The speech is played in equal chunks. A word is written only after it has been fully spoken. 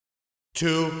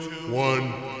2,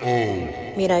 1,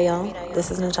 oh. Mira, y'all.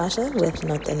 This is Natasha with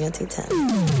Nina and Desi.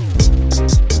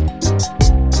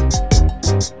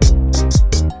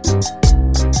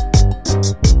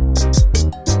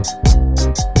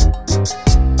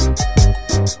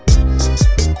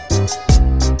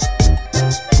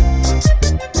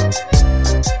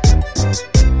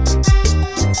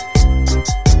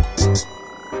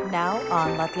 Now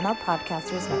on Latino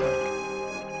Podcasters Network.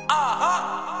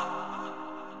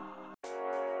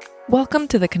 Welcome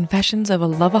to the Confessions of a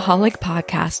Loveaholic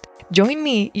podcast. Join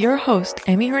me, your host,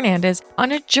 Emmy Hernandez,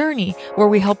 on a journey where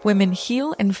we help women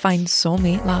heal and find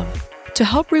soulmate love to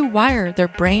help rewire their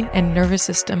brain and nervous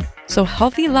system so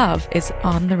healthy love is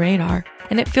on the radar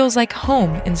and it feels like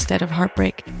home instead of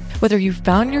heartbreak. Whether you've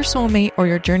found your soulmate or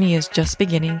your journey is just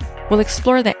beginning, we'll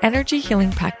explore the energy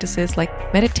healing practices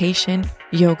like meditation,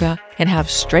 yoga, and have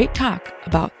straight talk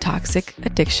about toxic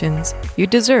addictions. You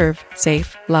deserve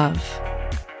safe love.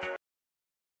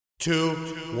 2,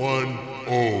 1,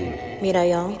 oh. Mira,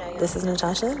 y'all. This is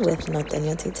Natasha with Nina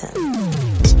and Desi.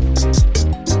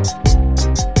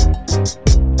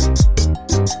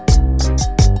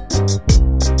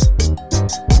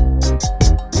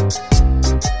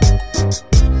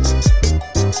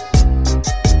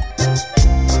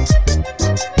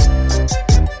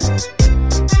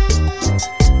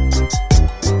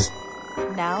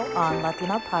 Now on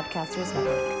Latino Podcasters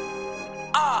Network.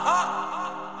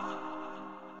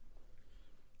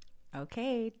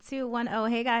 Okay,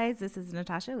 210. Hey guys, this is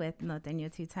Natasha with Nina and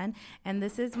Desi, and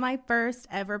this is my first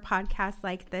ever podcast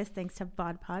like this, thanks to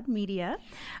Pod Media.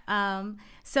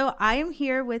 So I am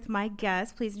here with my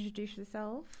guest. Please introduce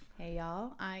yourself. Hey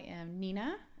y'all, I am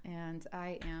Nina, and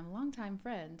I am a longtime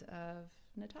friend of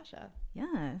Natasha.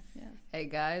 Yes. Hey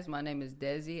guys, my name is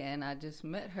Desi, and I just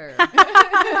met her.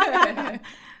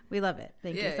 We love it.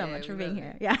 Thank you so much for being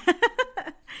here. It. Yeah.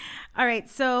 All right,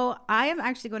 so I am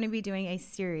actually going to be doing a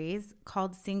series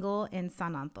called Single in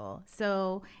San Anto.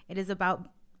 So it is about,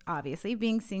 obviously,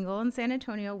 being single in San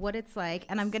Antonio, what it's like,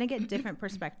 and I'm going to get different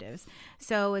perspectives.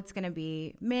 So it's going to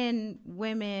be men,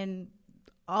 women,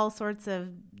 all sorts of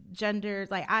genders.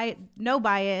 No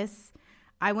bias.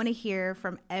 I want to hear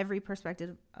from every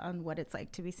perspective on what it's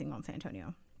like to be single in San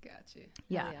Antonio. Got you.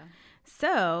 Yeah.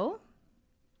 So,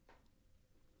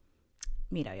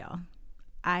 mira, y'all,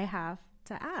 I have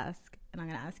to ask, and I'm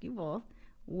going to ask you both,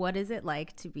 what is it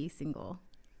like to be single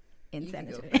in San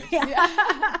Antonio?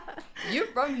 Yeah. You're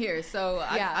from here, so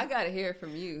yeah. I got to hear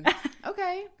from you.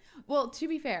 Okay. Well, to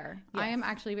be fair, yes. I am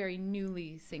actually very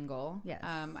newly single. Yes.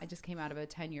 I just came out of a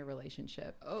 10-year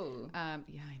relationship. Oh.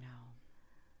 Yeah, I know.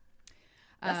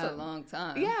 That's a long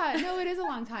time. Yeah, no, it is a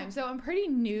long time. So I'm pretty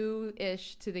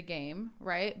new-ish to the game,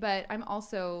 right? But I'm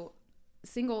also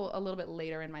single a little bit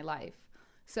later in my life.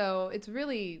 So it's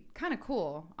really kind of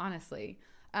cool, honestly.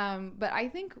 But I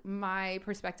think my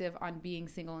perspective on being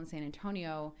single in San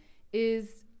Antonio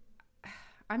is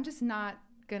I'm just not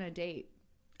going to date.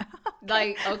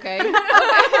 Okay.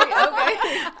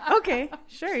 Okay,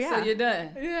 sure, yeah. So you're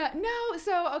done. Yeah, no,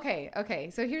 so, okay.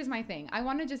 So here's my thing. I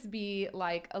want to just be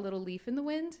like a little leaf in the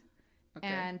wind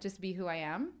and just be who I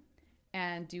am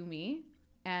and do me.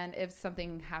 And if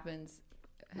something happens,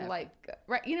 right,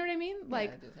 you know what I mean?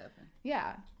 Like, it just happened.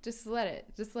 Yeah, just let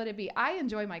it be. I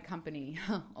enjoy my company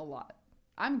a lot.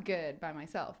 I'm good by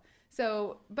myself.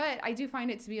 So, but I do find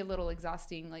it to be a little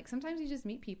exhausting. Like sometimes you just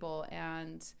meet people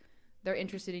and they're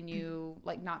interested in you,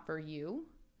 like not for you.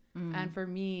 Mm. And for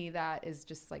me, that is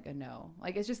just like a no.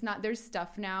 Like it's just not, there's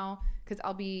stuff now because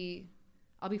I'll be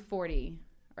 40,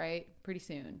 right? Pretty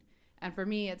soon. And for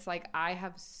me, it's like I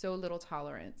have so little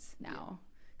tolerance now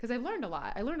because I've learned a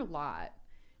lot. I learned a lot.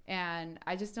 And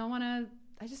I just don't want to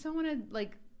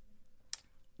like,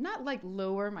 not like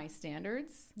lower my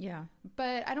standards. Yeah.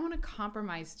 But I don't want to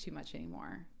compromise too much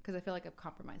anymore because I feel like I've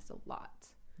compromised a lot.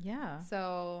 Yeah.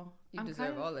 So you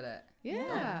deserve all of that.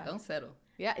 Yeah. Don't settle.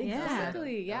 Yeah,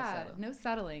 exactly. Don't settle. No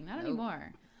settling. Not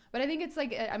anymore. But I think it's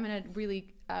like I'm in a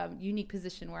really unique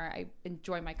position where I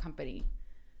enjoy my company.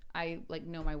 I like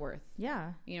know my worth.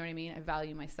 Yeah. You know what I mean? I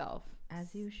value myself.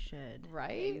 As you should.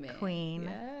 Right? Amen. Queen.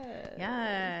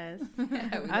 Yes.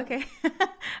 Okay.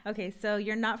 Okay, so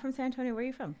you're not from San Antonio. Where are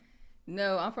you from?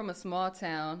 No, I'm from a small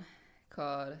town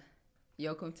called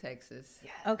Yoakum, Texas.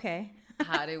 Yes. Okay.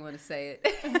 I didn't want to say it.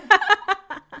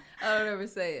 I don't ever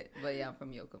say it. But yeah, I'm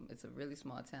from Yoakum. It's a really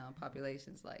small town.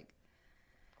 Population's like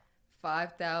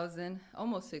 5,000,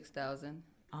 almost 6,000.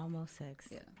 Almost 6.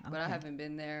 Yeah. But I haven't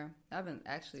been there. I haven't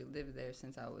actually lived there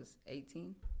since I was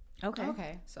 18.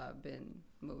 Okay. So I've been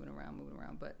moving around.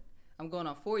 But I'm going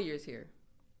on 4 years here.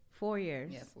 4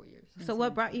 years. Yeah, 4 years. So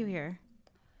what brought you here?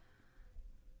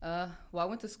 Well, I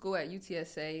went to school at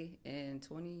UTSA in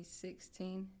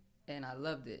 2016, and I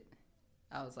loved it.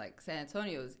 I was like, San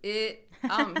Antonio's it.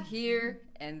 I'm here.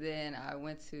 And then I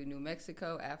went to New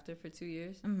Mexico after for 2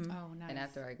 years. Mm-hmm. Oh, nice. And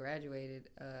after I graduated,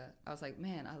 I was like,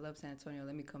 man, I love San Antonio.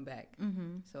 Let me come back.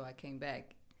 Mm-hmm. So I came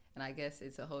back. And I guess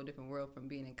it's a whole different world from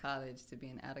being in college to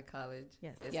being out of college.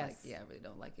 Yes. It's Yes. like, yeah, I really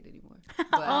don't like it anymore. But,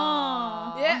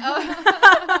 Aw.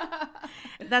 yeah.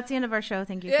 That's the end of our show.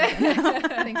 Thank you. Yeah.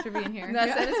 Thanks for being here. No,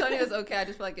 San Antonio's okay. I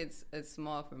just feel like it's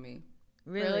small for me.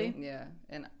 Really? Yeah.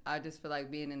 And I just feel like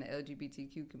being in the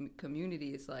LGBTQ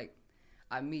community, it's like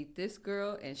I meet this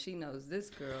girl and she knows this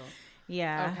girl.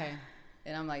 Yeah. Okay.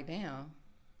 And I'm like, damn.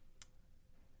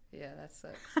 Yeah, that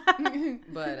sucks.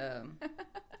 But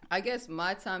I guess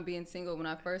my time being single, when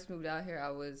I first moved out here,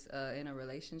 I was in a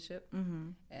relationship. Mm-hmm.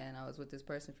 And I was with this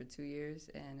person for 2 years,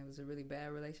 and it was a really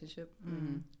bad relationship.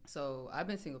 Mm-hmm. So I've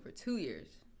been single for 2 years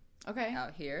Okay.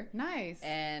 out here. Nice.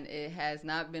 And it has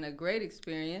not been a great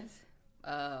experience.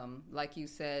 Like you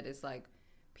said, it's like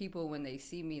people, when they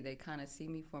see me, they kind of see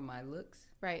me for my looks.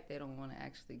 Right. They don't want to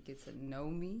actually get to know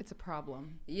me. It's a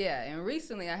problem. Yeah, and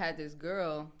recently I had this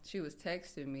girl, she was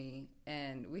texting me,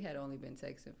 and we had only been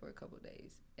texting for a couple of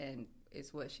days. And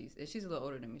it's what she's a little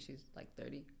older than me. She's like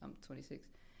 30. I'm 26.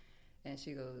 And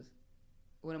she goes,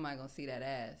 when am I going to see that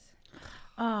ass?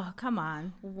 Oh, come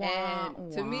on.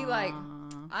 And to me, like,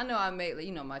 I know I made,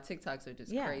 you know, my TikToks are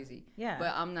just crazy. Yeah.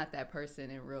 But I'm not that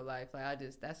person in real life. Like,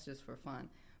 that's just for fun.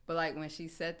 But, like, when she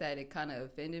said that, it kind of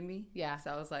offended me. Yeah. So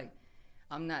I was like,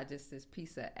 I'm not just this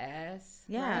piece of ass.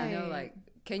 Yeah. You know, like,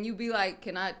 can you be like,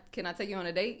 can I take you on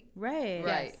a date? Right.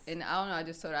 Right. Yes. And I don't know, I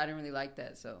just told her I didn't really like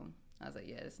that. So I was like,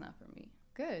 yeah, it's not for me.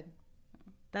 Good.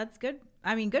 That's good.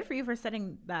 I mean, good for you for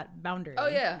setting that boundary. Oh,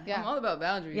 yeah. Yeah. I'm all about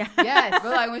boundaries. Yeah. Yes.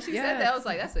 But, like, when she said that, I Yes. was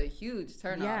like, that's a huge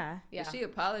turn Yeah. off. Yeah. She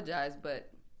apologized, but,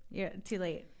 Yeah. Too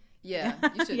late. yeah, you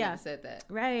shouldn't Yeah. have said that.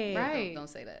 Right. Right. Don't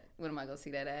say that. When am I going to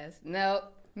see that ass? No.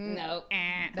 No.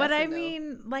 But That's a I no.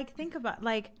 mean, like, think about,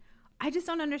 like, I just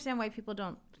don't understand why people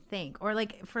don't think. Or,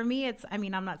 like, for me, it's, I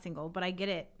mean, I'm not single, but I get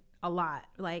it a lot.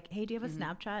 Like, hey, do you have a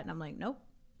Snapchat? And I'm like, nope.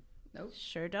 Nope.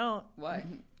 Sure don't. Why?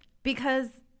 Because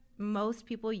most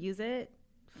people use it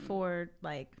for,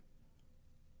 like,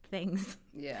 things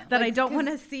Yeah. that Like, I don't want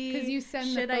to see. Because you send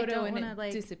shit the I photo don't and wanna, it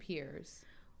like, disappears.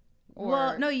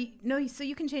 well, no, so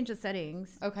you can change the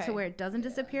settings Okay. to where it doesn't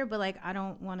disappear, but, like, I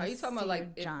don't want to Are see you talking about, like,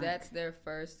 if junk. that's their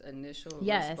first initial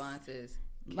Yes. response is,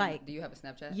 Like- do you have a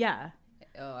Snapchat? Yeah.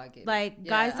 Oh, I get Like, it. Yeah,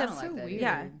 guys I have don't like that weird.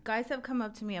 either. guys have come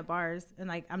up to me at bars, and,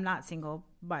 like, I'm not single,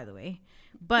 by the way,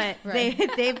 but Right.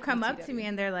 they've come up to me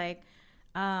and they're like,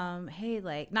 hey,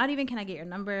 like, not even can I get your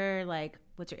number, like,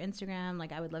 what's your Instagram,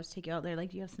 like, I would love to take you out there,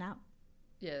 like, do you have Snap?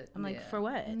 Yeah. I'm like, yeah. for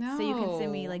what? So you can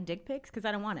send me, No. like, dick pics, because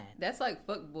I don't want it. That's like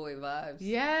fuckboy vibes.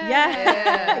 Yeah.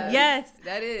 Yes. Yes.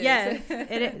 That is. Yes.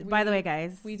 It is. By the way,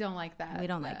 guys, We don't like that. we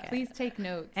don't like it. Please take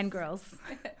notes. And girls.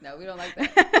 No, we don't like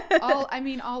that. all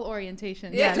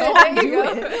orientations. Yeah, Don't there do you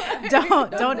go. it.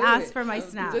 Don't do ask it. for my Don't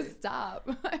do Snap. Just stop.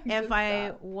 If Just I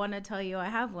stop. want to tell you I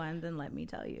have one, then let me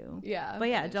tell you. Yeah. But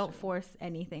yeah, That's don't true. force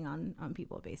anything on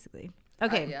people, basically.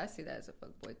 Okay. Yeah, I see that as a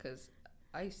fuckboy because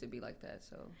I used to be like that.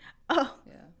 So Oh,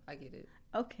 yeah, I get it.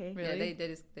 okay. Really?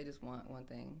 Yeah, they just want one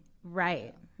thing.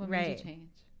 Right. What made right. you change?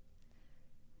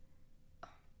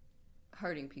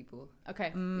 Hurting people.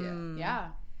 Okay. Mm. Yeah.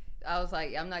 I was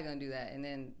like, I'm not gonna do that. And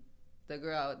then the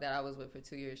girl that I was with for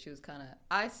 2 years, she was kind of,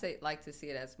 like to see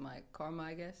it as my karma,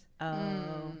 I guess.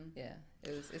 Oh. Yeah,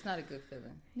 it's not a good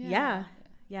feeling. Yeah.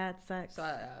 Yeah, it sucks. So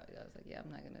I was like, yeah, I'm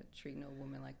not gonna treat no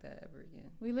woman like that ever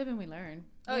again. We live and we learn.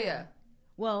 Oh yeah.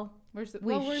 Well, We're we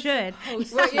should.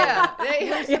 supposed Well, to. yeah.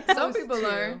 Some Supposed people to.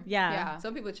 learn. Yeah. Yeah.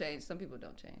 Some people change. Some people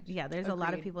don't change. Yeah, there's a lot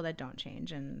of Agreed. people that don't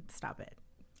change, and stop it.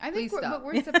 I think Please stop. but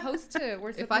we're supposed to.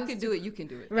 We're supposed If I could do it, you can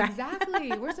do it. Right.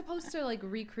 Exactly. We're supposed to, like,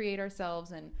 recreate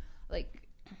ourselves and, like,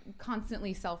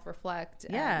 constantly self-reflect.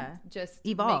 Yeah. And just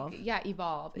Evolve.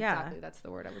 evolve. Yeah. Exactly. That's the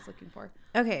word I was looking for.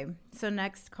 Okay, so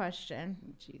next question,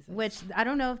 Jesus. which I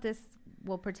don't know if this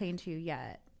will pertain to you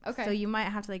yet. Okay. So you might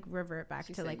have to, like, revert back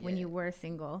She to, said like, when yeah. you were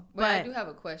single. But I do have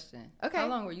a question. Okay. How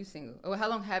long were you single? Or how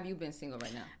long have you been single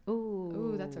right now? Ooh,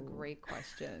 Ooh, that's a great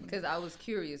question. Because I was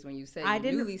curious when you said I you're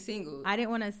didn't- newly single. I didn't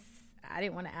want to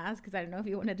ask because I didn't know if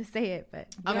you wanted to say it,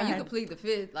 but I mean, go you ahead. could plead the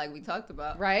fifth, like we talked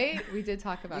about. Right? We did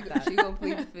talk about that. She gonna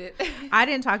plead the fifth. I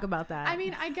didn't talk about that. I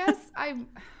mean, I guess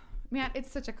man,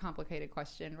 it's such a complicated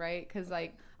question, right? Because,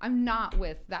 like, I'm not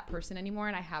with that person anymore,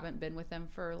 and I haven't been with them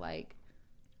for, like,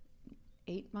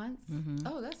 8 months.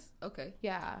 Oh, that's okay.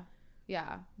 Yeah.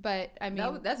 But, I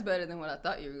mean, That's better than what I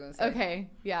thought you were gonna say. okay.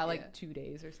 Yeah, like Yeah. 2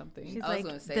 days or something. She's I was like,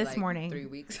 gonna say this like morning. 3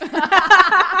 weeks.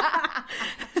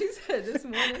 said this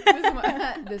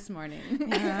morning. This morning.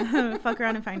 Fuck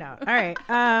around and find out. All right.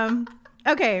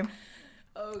 Okay.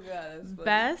 Oh God, that's funny.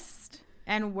 Best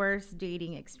and worst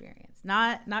dating experience.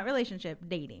 Not relationship,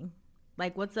 dating.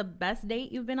 Like, what's the best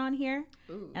date you've been on here?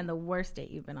 Ooh. And the worst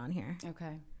date you've been on here?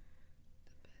 Okay.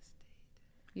 The best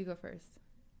date. You go first.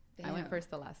 I Damn. went first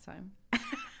the last time.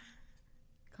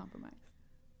 Compromise.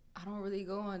 I don't really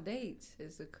go on dates.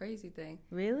 It's a crazy thing.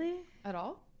 Really? At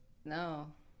all? No.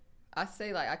 I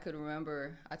say, like, I could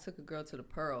remember I took a girl to the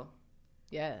Pearl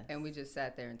Yeah. and we just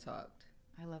sat there and talked.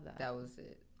 I love that. That was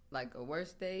it. Like, a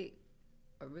worst date,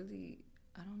 I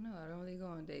don't know. I don't really go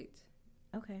on dates.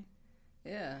 Okay.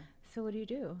 Yeah. So what do you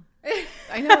do?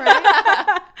 I know,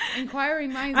 right?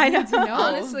 Inquiring minds I need to know. know.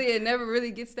 Honestly, it never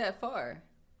really gets that far.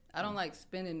 I don't like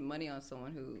spending money on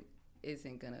someone who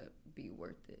isn't going to be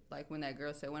worth it. Like when that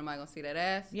girl said, when am I going to see that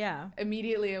ass? Yeah.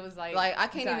 Immediately it was like I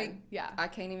can't done. even. Yeah. I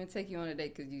can't even take you on a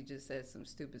date because you just said some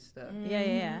stupid stuff.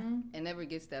 Yeah. It never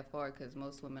gets that far because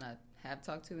most women I have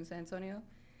talked to in San Antonio,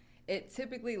 it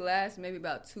typically lasts maybe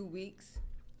about 2 weeks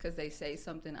because they say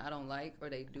something I don't like or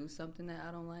they do something that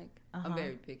I don't like. I'm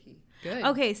very picky. Good.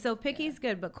 Okay, so picky's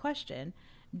good, but question.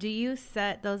 Do you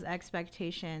set those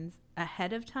expectations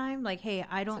ahead of time? Like, hey,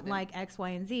 I don't like X, Y,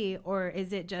 and Z. Or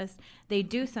is it just they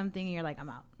do something and you're like, I'm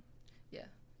out? Yeah.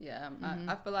 Yeah.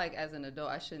 I feel like as an adult,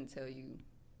 I shouldn't tell you,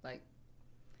 like,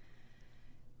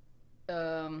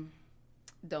 don't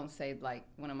say, like,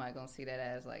 when am I going to see that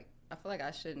as? Like, I feel like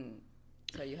I shouldn't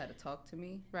tell you how to talk to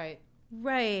me. Right.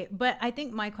 Right. But I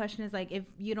think my question is, like, if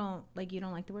you don't like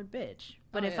the word bitch.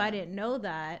 But if I didn't know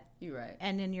that. You're right.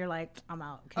 And then you're like, I'm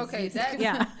out. Okay, that's,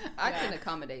 yeah. I can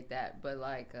accommodate that, but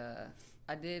like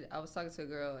I was talking to a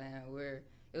girl and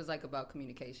it was like about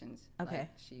communications. Okay. Like,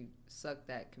 she sucked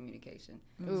at communication.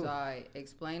 Ooh. So I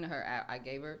explained to her, I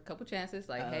gave her a couple chances,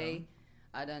 like, hey,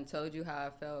 I done told you how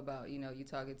I felt about, you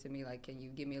talking to me, like, can you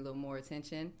give me a little more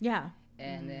attention? Yeah.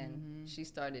 And then she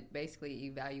started basically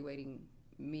evaluating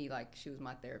me like she was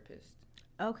my therapist.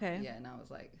 Okay. Yeah, and I was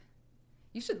like,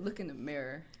 you should look in the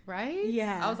mirror. Right?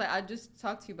 Yeah. I was like, I just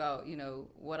talked to you about,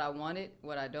 what I wanted,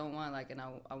 what I don't want, like, and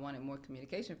I wanted more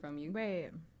communication from you.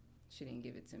 Right. She didn't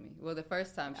give it to me. Well, the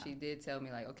first time she did tell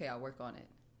me, like, okay, I'll work on it.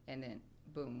 And then,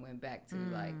 boom, went back to,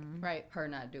 like, Right. her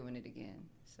not doing it again.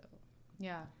 So,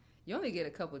 Yeah. you only get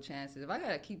a couple chances. If I got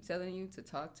to keep telling you to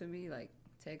talk to me, like,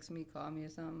 text me, call me or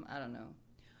something, I don't know.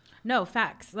 No,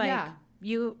 facts. Like, Yeah.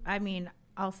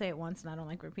 I'll say it once and I don't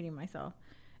like repeating myself.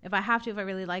 If I have to, if I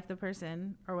really like the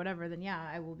person or whatever, then yeah,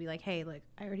 I will be like, hey, like,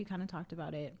 I already kind of talked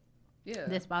about it. Yeah.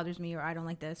 This bothers me, or I don't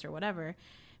like this, or whatever.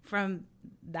 From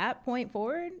that point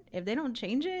forward, if they don't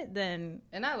change it, then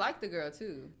And I like the girl,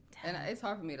 too. And it's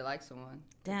hard for me to like someone.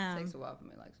 Damn. It takes a while for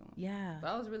me to like someone. yeah.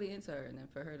 But I was really into her. And then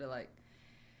for her to, like,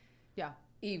 Yeah.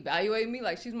 evaluate me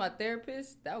like she's my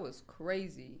therapist, that was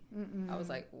crazy. I was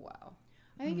like, wow.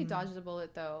 I think you dodged a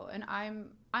bullet though, and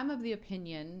I'm of the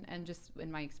opinion, and just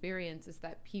in my experience, is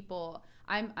that people.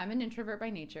 I'm an introvert by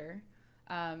nature,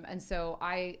 and so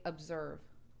I observe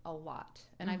a lot,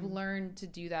 and I've learned to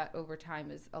do that over time.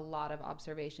 Is a lot of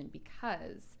observation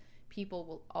because people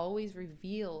will always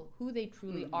reveal who they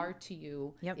truly are to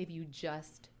you if you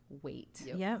just wait.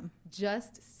 Yep.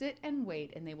 Just sit and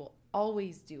wait, and they will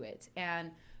always do it. And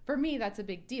for me, that's a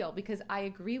big deal because I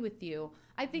agree with you.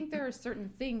 I think there are certain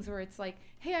things where it's like,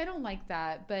 hey, I don't like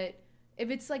that, but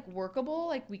if it's like workable,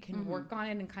 like we can work on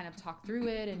it and kind of talk through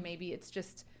it, and maybe it's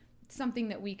just something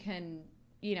that we can,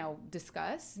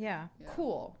 discuss. Yeah.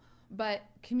 Cool. But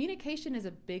communication is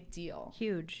a big deal.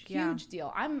 Huge. Huge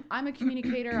deal. I'm a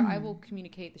communicator. I will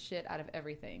communicate the shit out of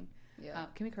everything. Yeah.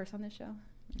 Can we curse on this show?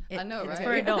 I know, it's right?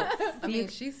 for adults. I mean,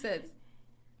 she said,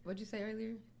 what'd you say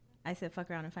earlier? I said fuck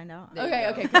around and find out. There you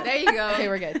Okay, go. good. There you go. Okay,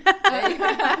 we're good.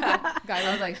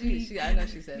 I was like, I know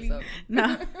she said something.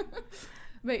 No.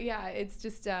 But yeah, it's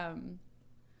just,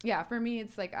 for me,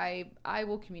 it's like I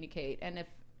will communicate. And if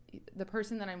the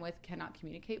person that I'm with cannot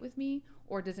communicate with me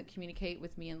or doesn't communicate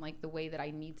with me in like the way that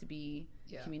I need to be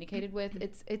communicated with,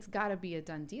 it's got to be a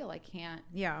done deal. I can't,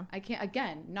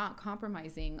 again, not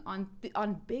compromising on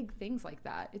big things like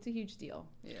that. It's a huge deal.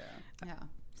 Yeah. Yeah.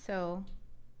 So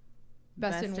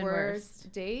Best and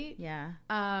worst date. Yeah.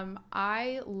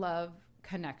 I love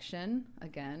connection,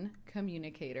 again,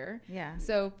 communicator. Yeah.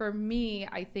 So for me,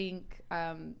 I think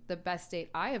the best date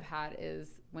I have had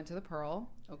went to the Pearl.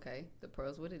 Okay, the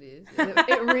Pearl's what it is.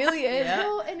 It really is. Yeah.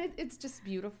 Well, and it's just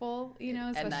beautiful,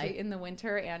 especially in the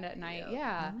winter and at night.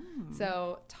 Yeah.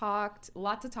 So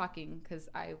lots of talking because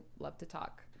I love to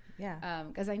talk. Yeah.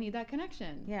 Because I need that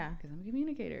connection. Yeah. Because I'm a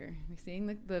communicator. You're seeing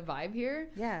the vibe here.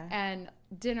 Yeah. And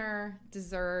dinner,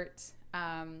 dessert,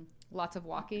 lots of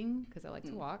walking because I like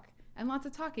to walk. and lots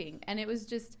of talking. And it was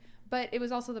just, but it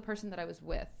was also the person that I was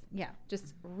with. Yeah.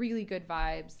 Just really good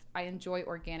vibes. I enjoy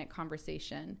organic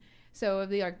conversation. So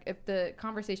if the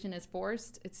conversation is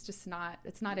forced, it's just not,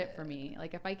 it's not it for me.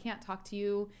 Like if I can't talk to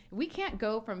you, if we can't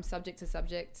go from subject to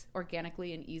subject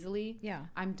organically and easily,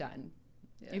 I'm done.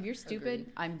 Yeah, if you're stupid,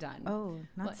 agreed. I'm done. Oh,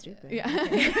 not stupid. Yeah.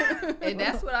 Okay. And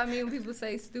that's what I mean when people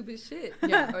say stupid shit.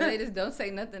 Yeah. Or they just don't say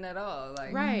nothing at all.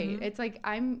 Like, right. It's like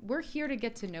we're here to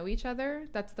get to know each other.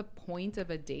 That's the point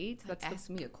of a date. Like, ask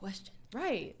me a question.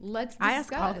 Right. Let's discuss. I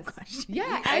ask all the questions.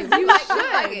 Yeah, as you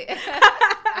should.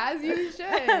 As you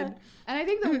should. And I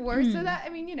think the worst of that, I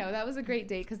mean, that was a great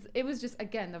date because it was just,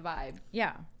 again, the vibe.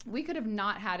 Yeah. We could have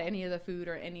not had any of the food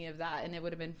or any of that and it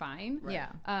would have been fine. Right.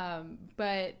 Yeah.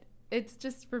 But it's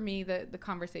just for me the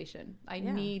conversation. I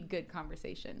need good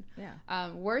conversation.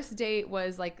 Yeah. Worst date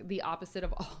was like the opposite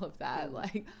of all of that.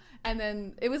 Like, and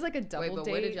then it was like a double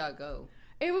date. Where did y'all go?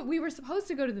 We were supposed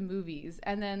to go to the movies,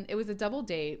 and then it was a double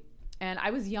date. And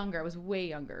I was younger. I was way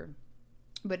younger.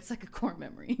 But it's like a core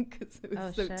memory because it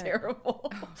was so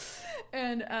terrible.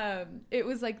 And it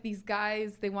was like these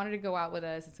guys, they wanted to go out with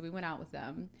us. And so we went out with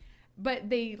them. But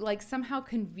they like somehow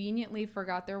conveniently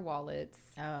forgot their wallets.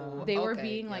 Oh. They were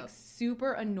being like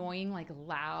super annoying, like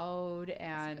loud.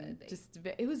 And just,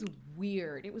 it was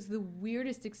weird. It was the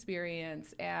weirdest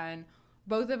experience. And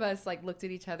both of us like looked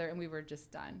at each other and we were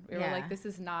just done. We were like, this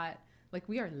is not, like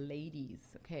we are ladies,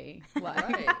 okay? Like,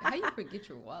 right. How you forget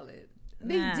your wallet?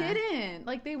 They didn't.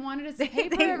 Like, they wanted us to pay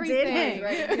for everything.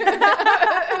 Right?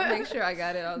 Make sure I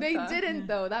got it all the time. They didn't,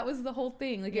 though. That was the whole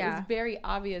thing. Like, it was very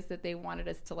obvious that they wanted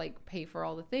us to, like, pay for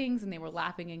all the things, and they were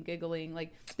laughing and giggling.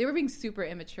 Like, they were being super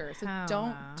immature. So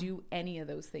don't do any of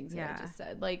those things that I just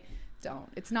said. Like,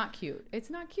 don't. It's not cute. It's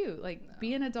not cute. Like,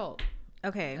 be an adult.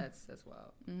 Okay. That's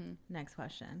wild. Mm-hmm. Next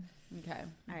question. Okay.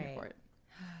 All right. For it.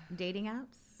 Dating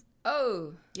apps?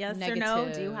 Oh. Yes or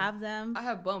no? Do you have them? I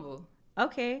have Bumble.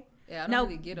 Okay. Yeah, I don't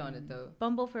really get on it though.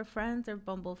 Bumble for friends or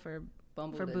Bumble for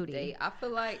booty? Date. I feel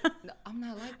like I'm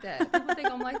not like that. People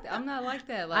think I'm like that. I'm not like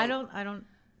that. Like, I don't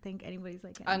think anybody's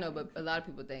like that. I know, but a lot of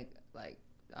people think like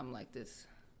I'm like this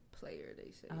player.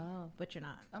 They say. Oh, but you're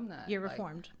not. I'm not. You're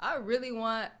reformed. I really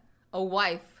want a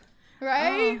wife.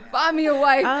 Right? Oh. Find me a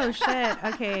wife. Oh shit.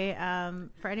 Okay.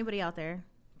 For anybody out there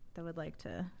that would like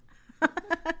to.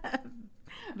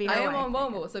 I am on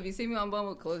Bumble, so if you see me on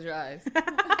Bumble, close your eyes.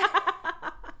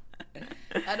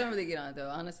 I don't really get on it though.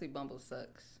 Honestly, Bumble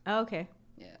sucks. Oh, okay.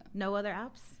 Yeah. No other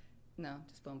apps? No,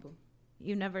 just Bumble.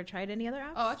 You never tried any other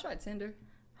apps? Oh, I tried Tinder.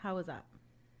 How was that?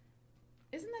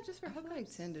 Isn't that just for hookups? I feel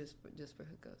like Tinder's just for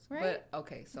hookups. Right? But,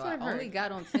 okay, so I only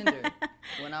got on Tinder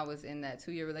when I was in that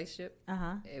 2-year relationship.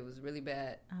 Uh-huh. It was really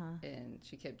bad, and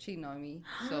she kept cheating on me.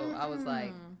 So I was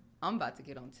like, I'm about to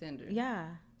get on Tinder. Yeah.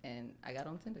 And I got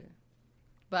on Tinder.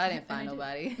 But I didn't find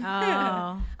nobody. Oh.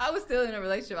 I was still in a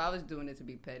relationship. I was doing it to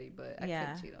be petty, but I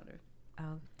couldn't cheat on her.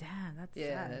 Oh, damn. That's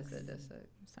That's it.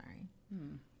 I'm sorry.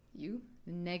 You?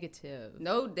 Negative.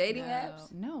 No dating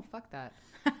apps? No, fuck that.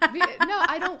 No,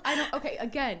 I don't. Okay,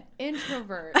 again,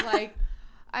 introvert. Like,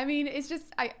 I mean, it's just,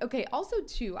 also,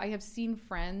 too, I have seen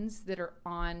friends that are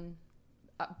on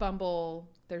Bumble.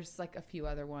 There's, like, a few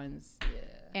other ones.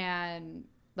 Yeah. And,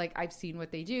 like, I've seen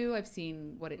what they do. I've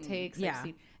seen what it takes. Yeah.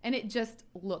 And it just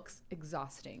looks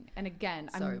exhausting. And, again,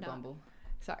 Sorry, I'm not. Bumble.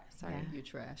 Sorry. Yeah. You're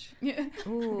trash.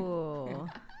 Ooh.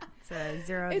 It's a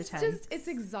 0 to 10. It's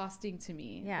exhausting to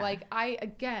me. Yeah. Like, I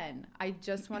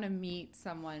just want to meet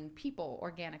people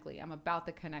organically. I'm about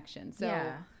the connection. So,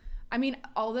 I mean,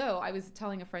 although I was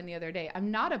telling a friend the other day,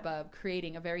 I'm not above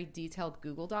creating a very detailed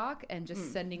Google Doc and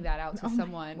just sending that out to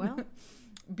someone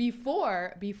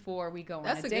before we go on a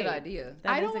date. That's a good idea.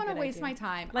 I don't want to waste my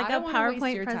time. Like I a don't wanna waste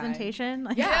PowerPoint your presentation.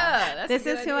 Like, that's this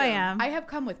is who I am. I have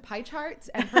come with pie charts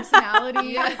and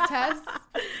personality tests.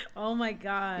 Oh my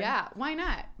god. Yeah, why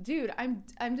not, dude? I'm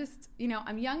just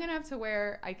I'm young enough to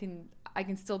where I can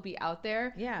still be out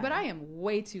there. Yeah. But I am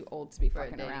way too old to be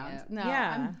fucking around. App. No,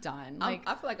 Yeah. I'm done. I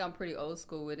feel like I'm pretty old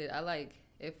school with it.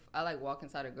 If I walk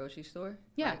inside a grocery store.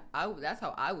 Yeah. That's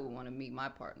how I would want to meet my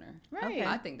partner. Right. Okay.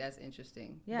 I think that's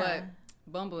interesting. Yeah. But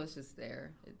Bumble is just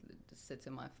there. It just sits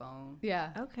in my phone.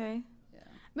 Yeah. Okay. Yeah.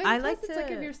 But I plus like it's to-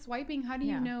 like if you're swiping, how do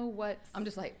you know what's I'm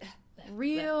just like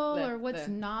real or what's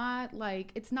not?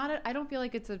 Like, it's not I don't feel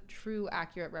like it's a true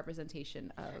accurate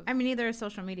representation of. I mean, neither is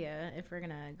social media if we're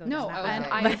gonna go. No, down that and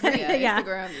route. I But- agree. Yeah,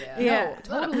 Instagram, Yeah. No,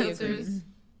 totally agree. filters,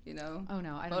 you know. Oh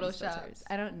no, I don't need Photoshops. filters.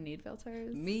 I don't need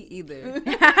filters. Me either.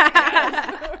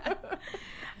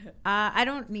 I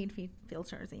don't need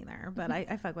filters either, but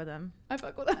I fuck with them. I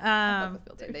fuck with them. I fuck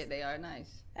with filters. They are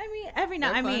nice. I mean, every now.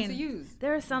 They're I fun mean, to use.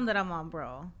 there are some that I'm on,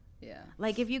 bro. Yeah.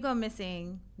 Like, if you go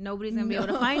missing, nobody's going to be able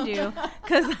to find you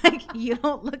because, like, you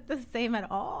don't look the same at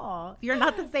all. You're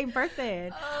not the same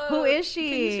person. Who is she?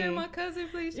 Can you share my cousin,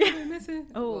 please? She's been missing.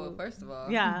 Oh. Well, first of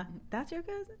all. Yeah. That's your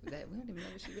cousin? We don't even know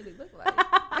what she really looked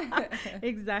like.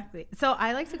 Exactly. So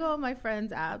I like to go on my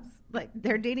friends' apps, like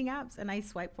their dating apps, and I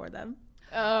swipe for them.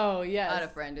 Oh, yes. I had a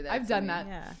friend do that. I've to done me. that.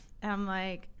 Yeah. And I'm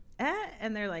like,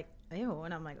 and they're like, ew.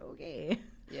 And I'm like, okay.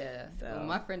 Yeah. So- When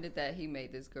my friend did that, he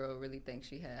made this girl really think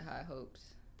she had high hopes.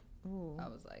 Ooh. I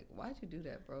was like, why'd you do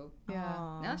that, bro? Yeah.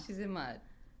 Aw. Now she's in my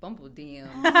Bumble DM.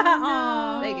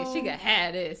 Aw. Thinking she could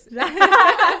have this.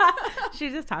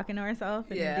 She's just talking to herself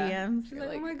in Yeah. the DMs. She's like,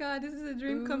 oh my God, this is a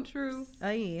dream come true.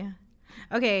 Ay.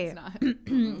 Okay. It's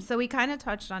not. So we kind of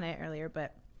touched on it earlier,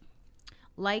 but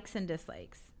likes and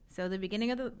dislikes. So the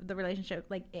beginning of the relationship,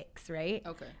 like icks, right?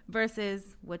 Okay. Versus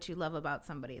what you love about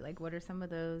somebody. Like, what are some of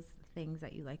those things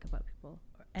that you like about people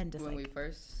and dislike? When we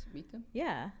first meet them?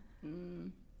 Yeah.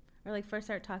 Mm. Or like first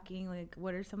start talking, like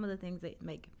what are some of the things that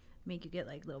make you get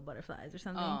like little butterflies or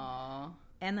something? Aw.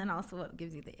 And then also what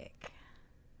gives you the ick?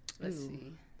 Let's Ooh.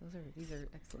 see. These are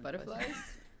excellent Butterflies? questions.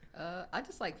 I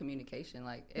just like communication.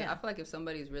 Like, Yeah. I feel like if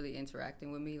somebody's really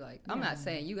interacting with me, like, I'm not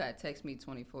saying you gotta text me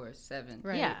 24/7.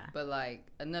 Right. Yeah. But like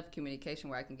enough communication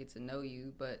where I can get to know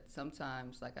you. But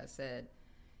sometimes, like I said,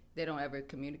 they don't ever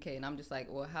communicate, and I'm just like,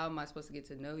 well, how am I supposed to get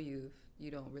to know you if you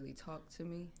don't really talk to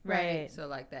me? Right. So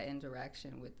like that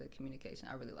interaction with the communication,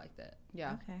 I really like that.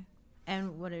 Yeah. Okay.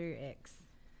 And what are your icks?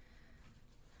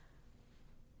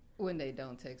 When they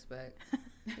don't text back,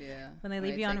 yeah. When they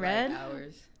leave you take, on red? like,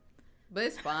 hours. But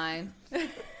it's fine.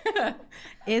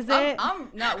 Is it? I'm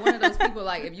not one of those people,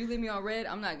 like, if you leave me on red,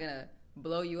 I'm not gonna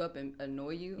blow you up and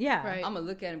annoy you. Yeah. Right. I'm gonna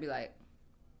look at it and be like,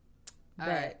 all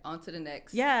Bet. right, on to the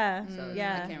next. Yeah. So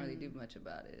Yeah. I can't really do much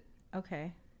about it.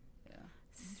 Okay. Yeah.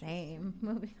 Same.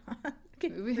 Moving on.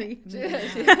 Get Moving- free.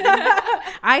 Yeah.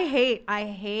 I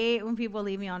hate when people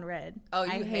leave me on red. Oh,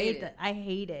 you I hate it. that. I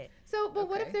hate it. So, but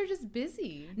what if Okay. they're just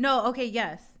busy? No, okay,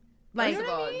 yes. Like First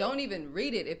of all, don't even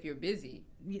read it if you're busy.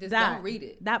 Just that, don't read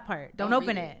it. That part. Don't read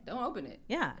open it. Don't open it.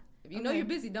 Yeah. If you know you're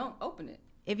busy, don't open it.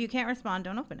 If you can't respond,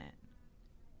 don't open it.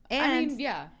 And I mean,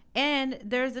 yeah. and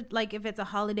there's a, like if it's a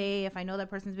holiday, if I know that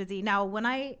person's busy. Now, when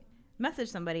I message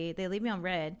somebody, they leave me on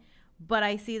red, but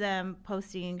I see them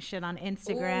posting shit on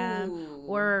Instagram Ooh.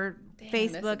 or Damn, that's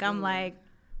a Facebook. good I'm one. like,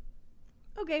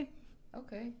 okay.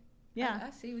 Okay. Yeah.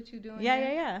 I see what you're doing. Yeah,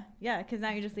 there. yeah. Because now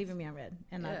you're just leaving me on red,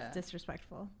 and that's Yeah.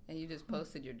 disrespectful. And you just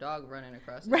posted your dog running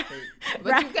across the Right. street.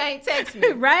 But Right. you can't text me.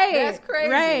 Right. That's crazy.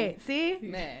 Right. See?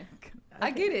 Man,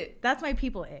 I get it. That's my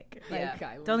people ick. Like,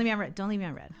 Yeah. don't leave me on red. Don't leave me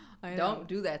on red. I know. Don't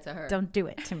do that to her. Don't do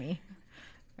it to me.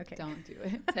 Okay. Don't do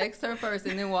it. Text her first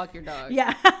and then walk your dog.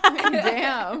 Yeah.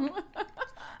 Damn.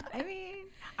 I mean,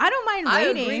 I don't mind I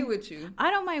waiting. agree with you. I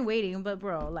don't mind waiting, but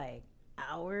bro, like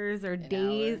hours or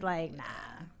days, hour. like nah.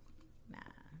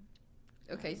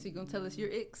 Okay, so you're going to tell us your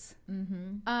icks?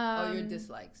 Mm-hmm. Or your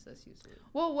dislikes. That's usually.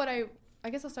 Well, I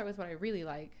guess I'll start with what I really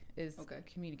like is Okay.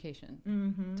 communication.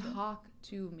 Mm-hmm. Talk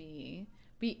to me.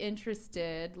 Be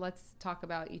interested. Let's talk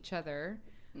about each other.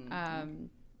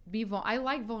 I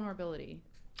like vulnerability.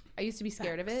 I used to be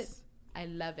scared of it. I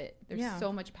love it. There's Yeah.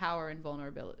 so much power in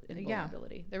vulnerability. Yeah.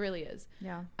 There really is.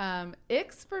 Yeah.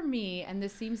 Icks for me, and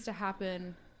this seems to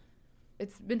happen,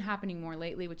 it's been happening more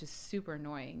lately, which is super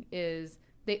annoying, is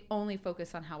they only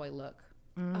focus on how I look.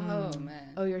 Oh,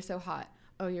 man. Oh, you're so hot.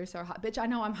 Oh, you're so hot. Bitch, I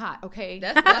know I'm hot, okay?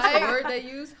 That's the word they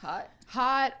use? Hot?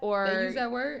 hot or... They use that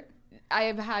word? I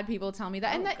have had people tell me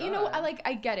that. And Oh, that, you know, God.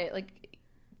 I get it. Like,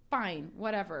 fine,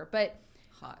 whatever. But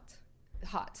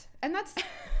Hot. And that's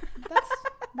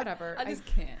whatever. I just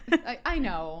can't. I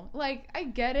know. Like, I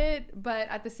get it. But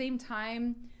at the same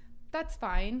time, that's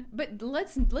fine. But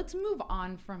let's move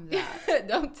on from that.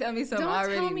 Don't tell me something I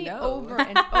Don't already tell me know. over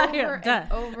and over Duh.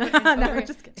 and over and No, over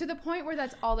just kidding. to the point where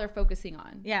that's all they're focusing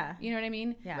on. Yeah. You know what I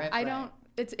mean? Yeah. Red I flag.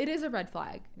 don't. It is a red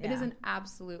flag. It is Yeah. an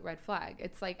absolute red flag.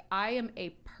 It's like I am a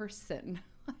person.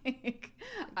 Like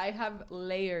I have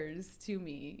layers to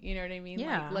me. You know what I mean?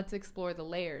 Yeah. Like let's explore the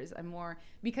layers. I'm more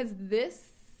because this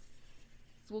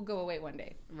will go away one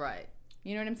day. Right.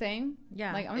 You know what I'm saying?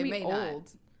 Yeah. Like I'm gonna It be may old.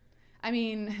 not. I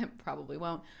mean, probably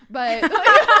won't. But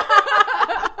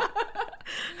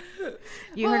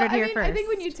You heard it here first. I think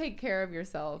when you take care of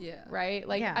yourself, Yeah. right?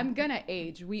 Like Yeah. I'm gonna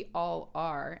age. We all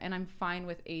are, and I'm fine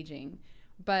with aging.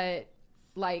 But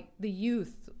like the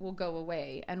youth will go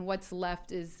away, and what's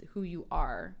left is who you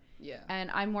are. Yeah. And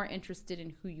I'm more interested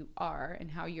in who you are and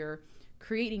how you're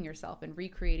creating yourself and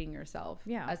recreating yourself,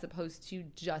 Yeah. as opposed to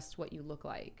just what you look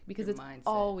like, because Your it's mindset.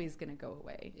 always gonna go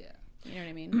away. Yeah. You know what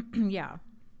I mean? yeah.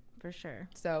 For sure.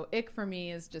 So ick for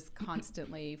me is just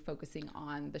constantly focusing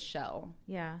on the shell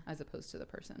Yeah. as opposed to the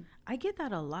person. I get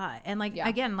that a lot. And like, Yeah.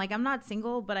 again, like I'm not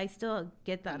single, but I still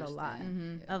get that a lot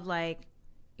Understand. of like,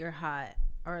 you're hot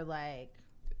or like,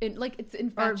 It's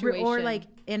infatuation. or like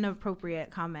inappropriate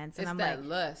comments. And It's I'm that like,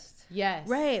 lust. yes.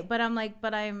 right. But I'm like,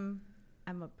 I'm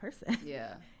a person.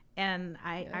 Yeah. And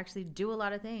I actually do a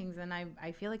lot of things, and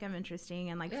I feel like I'm interesting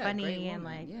and like Yeah, funny great and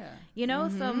woman, like, yeah. you know,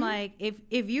 so I'm like,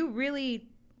 if you really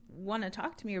want to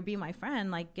talk to me or be my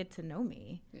friend, like get to know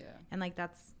me. Yeah. And like,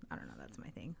 that's, I don't know, that's my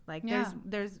thing. Like Yeah.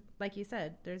 there's, like you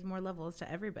said, there's more levels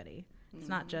to everybody. It's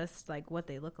not just like what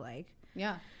they look like.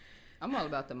 Yeah. I'm all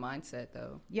about the mindset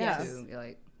though. Yes. Too.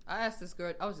 Like I asked this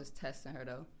girl, I was just testing her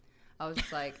though. I was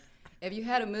just like, if you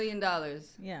had $1 million,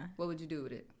 Yeah. what would you do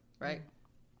with it? Right?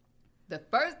 The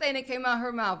first thing that came out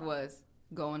her mouth was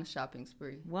go on a shopping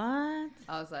spree. What?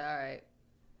 I was like, all right,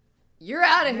 you're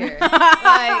out of here.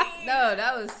 Like, no,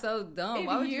 that was so dumb.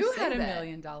 Why If would you say had $1 that?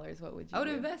 million, what would you I would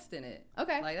do? invest in it.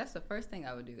 Okay. Like that's the first thing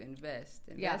I would do. Invest.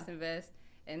 Yeah.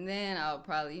 And then I'll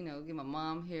probably, give my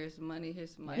mom, here's some money,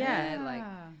 here's some money. Yeah. Like,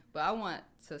 but I want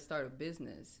to start a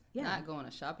business, Yeah. not go on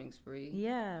a shopping spree.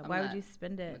 Yeah. I'm Why would not you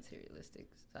spend it? Materialistic.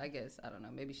 So I guess, I don't know,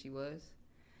 maybe she was.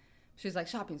 She was like,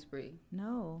 shopping spree.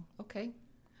 No. Okay.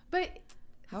 But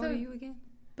How old are you again?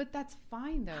 But that's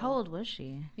fine though. How old was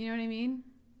she? You know what I mean?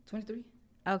 23?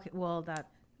 Okay. Well,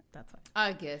 that's fine.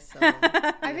 I guess so.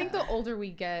 I think the older we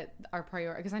get, our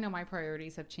priority, because I know my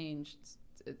priorities have changed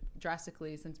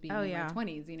drastically since being in yeah. my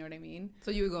 20s. You know what I mean?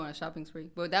 So you would go on a shopping spree?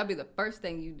 But that would be the first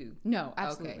thing you do. No,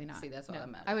 absolutely not. See, that's all No. that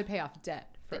matters. I would pay off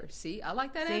debt first. See, I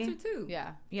like that See? answer too.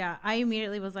 Yeah. Yeah. I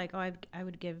immediately was like, oh, I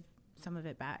would give some of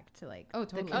it back to like Oh, the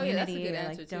totally. Oh, yeah, that's a community good or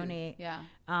answer, like too. donate.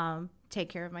 Yeah. Take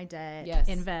care of my debt. Yes.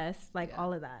 Invest. Like Yeah.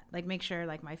 all of that. Like make sure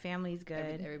like my family's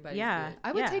good. Everybody's yeah. good.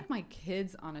 I would yeah. take my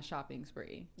kids on a shopping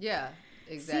spree. Yeah,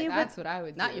 exactly. See, but- That's what I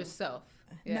would do. Not yourself.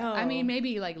 Yeah. No. I mean,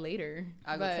 maybe like later.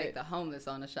 I would but take the homeless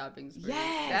on a shopping spree.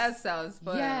 Yes. That sounds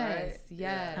fun, Yes, right?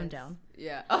 yes. I'm down.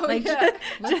 Yeah. Oh, Like yeah.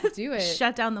 Let's do it.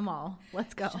 shut down the mall.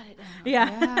 Let's go. Shut it down. Yeah.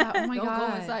 Yeah. Oh my Don't God.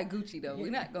 go inside Gucci, though. We're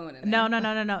not going in there.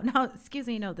 No. Excuse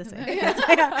me. No, this way.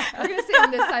 We're going to stay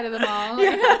on this side of the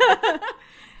mall.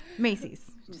 Macy's.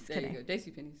 Just There kidding. you go.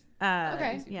 JCPenney's.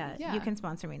 Okay. Yeah, Yeah. you can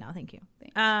sponsor me now. Thank you.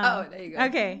 Thanks. Oh, there you go.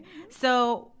 Okay.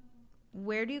 So,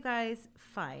 where do you guys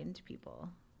find people?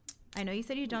 I know you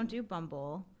said you don't do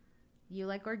Bumble. You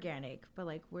like organic, but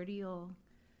like, where do you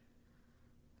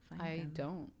find I them?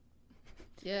 don't.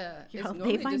 Yeah. Yo, It's they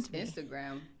normally find just me.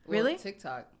 Instagram. Really?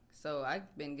 TikTok. So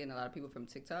I've been getting a lot of people from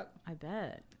TikTok. I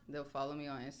bet. They'll follow me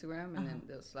on Instagram and then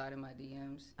they'll slide in my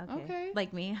DMs. Okay. Okay.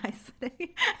 Like me, I said,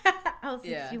 I was like,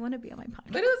 Yeah. do you want to be on my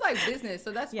podcast? But it was like business,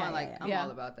 so that's Yeah, fine. yeah, Like yeah. I'm Yeah.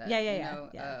 all about that. Yeah, yeah, you yeah, know?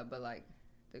 yeah. But like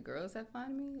the girls that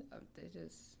find me, they're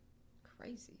just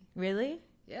crazy. Really?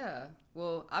 Yeah.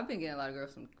 Well, I've been getting a lot of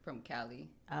girls from Cali,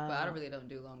 but I don't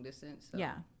do long distance. So.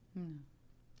 Yeah.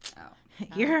 Out.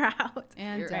 You're out.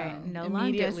 And You're Right. out. No long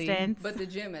Immediately. distance. But the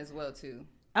gym as well too.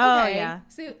 oh, Okay. yeah.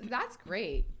 So that's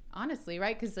great, honestly,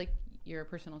 right? Because like you're a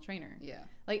personal trainer. Yeah.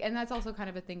 Like, and that's also kind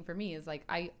of a thing for me is like,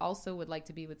 I also would like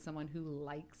to be with someone who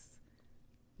likes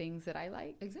things that I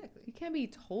like. Exactly. You can't be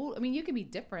told. I mean, you can be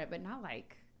different, but not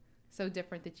like so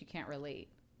different that you can't relate.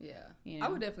 Yeah. You I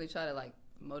know? would definitely try to like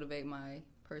motivate my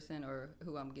person or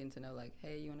who I'm getting to know. Like,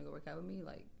 hey, you want to go work out with me?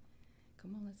 Like,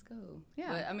 come on, let's go.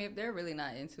 Yeah. But I mean, if they're really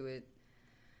not into it,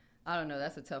 I don't know.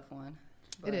 That's a tough one.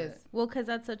 It is. Well, because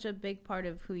that's such a big part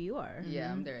of who you are.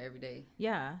 Yeah, I'm there every day,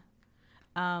 Yeah.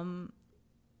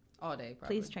 all day.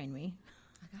 Probably. Please train me.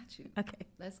 I got you. Okay.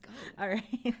 Let's go. All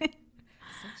right.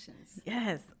 Sections.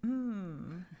 Yes.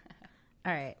 Mm.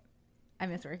 All right. I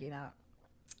miss working out.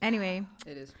 Anyway,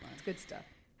 It is fun. Good stuff.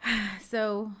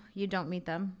 so you don't meet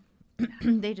them.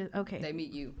 They just okay. They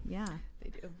meet you. Yeah. They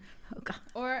do. Oh God.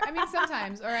 Or I mean,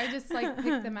 sometimes, or I just like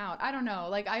pick them out. I don't know.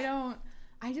 Like I'm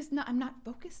not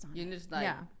focused on it. You're just like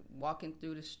Yeah. walking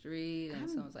through the street and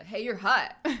someone's like, hey, you're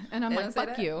hot. And I'm They like, don't say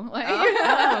fuck that? you. Like,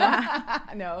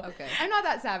 no. Okay. I'm not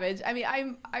that savage. I mean,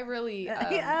 I really,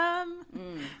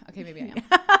 okay, maybe I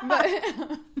am.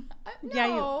 But no,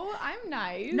 Yeah, I'm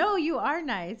nice. no, you are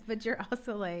nice, but you're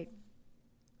also like,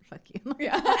 fuck you.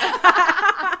 Yeah.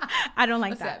 I don't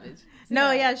like A that. savage.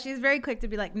 No, yeah, she's very quick to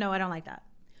be like, no, I don't like that.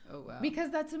 Oh, wow.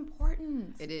 Because that's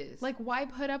important. It is. Like, why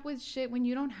put up with shit when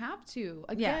you don't have to?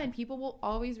 Again, people will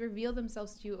always reveal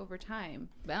themselves to you over time.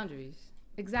 boundaries.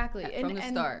 Exactly. From the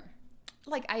start.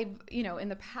 Like I've, in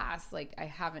the past, like I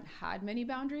haven't had many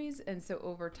boundaries. And so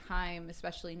over time,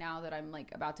 especially now that I'm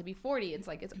like about to be 40, it's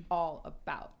like, it's all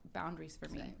about boundaries for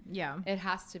me. Same. Yeah. It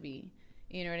has to be,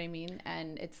 you know what I mean?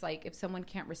 And it's like, if someone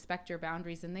can't respect your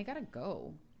boundaries, then they got to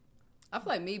go. I feel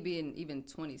like me being even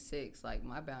 26, like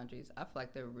my boundaries, I feel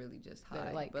like they're really just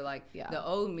high. Like, but like the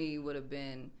old me would have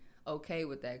been okay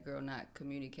with that girl not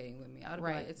communicating with me. I would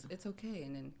have been like, it's okay,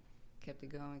 and then kept it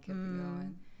going.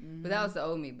 But that was the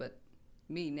old me. But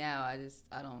me now, I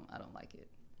don't like it.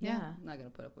 Yeah. I'm not gonna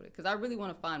put up with it because I really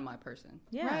want to find my person.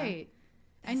 Yeah. Right.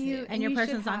 And your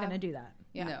person's not going to do that.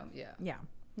 Yeah. No. Yeah. Yeah.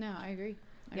 No, I agree.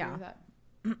 I agree with that.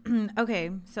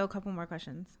 Okay, so a couple more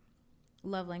questions.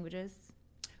 Love languages.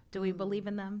 Do we believe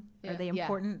in them? Yeah. Are they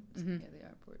important? Mm-hmm. Yeah, they are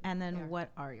important. And then what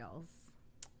are y'all's?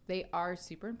 They are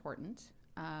super important.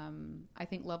 I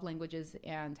think love languages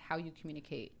and how you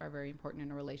communicate are very important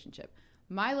in a relationship.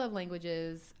 My love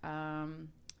languages, I'm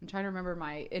trying to remember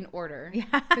in order.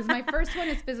 Because my first one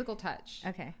is physical touch.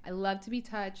 Okay. I love to be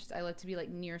touched. I love to be like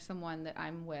near someone that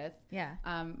I'm with. Yeah.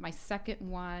 My second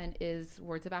one is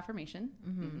words of affirmation.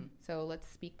 Mm-hmm. So let's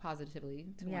speak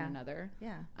positively to one another.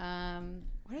 Yeah.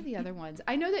 What are the other ones?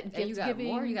 I know that gift you got giving.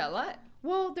 more? You got a lot?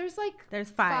 Well, there's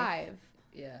five.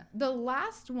 Yeah. The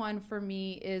last one for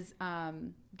me is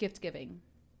gift giving.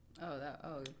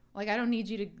 Like, I don't need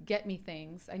you to get me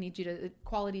things. I need you to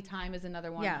quality time is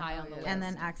another one high on the list. And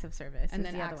then acts of service. And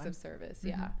then acts of service.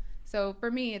 Yeah. So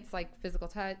for me, it's like physical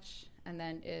touch, and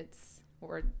then it's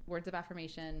words of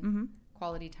affirmation,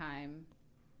 quality time.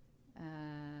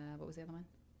 What was the other one?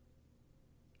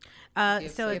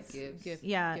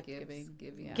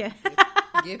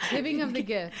 Giving of the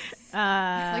gifts.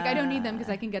 Like, I don't need them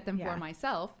because I can get them for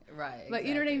myself. Right. But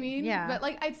you know what I mean? Yeah. But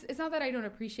like, it's not that I don't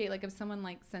appreciate, like, if someone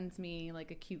like sends me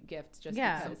like a cute gift just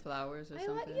Some because. flowers or I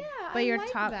something. But your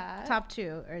like top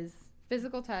two is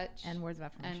physical touch and words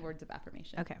of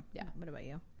affirmation. Okay. Yeah. What about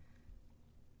you?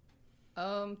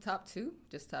 Top two?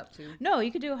 Just top two? No,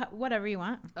 you could do whatever you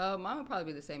want. Mine would probably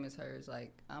be the same as hers.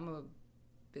 Like, I'm a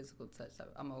physical touch.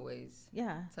 I'm always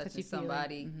touching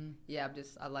somebody. Yeah,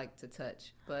 I like to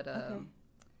touch. But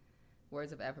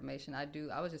words of affirmation, I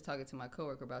was just talking to my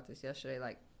coworker about this yesterday.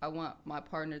 Like, I want my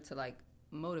partner to like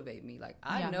motivate me. Like,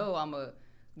 I know I'm a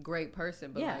great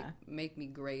person, but like make me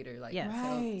greater. Like,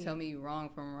 tell me wrong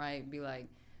from right. Be like,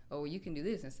 oh, well, you can do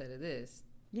this instead of this.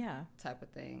 Yeah, type of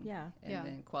thing. Yeah, and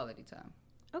then quality time.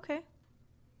 Okay.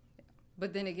 Yeah.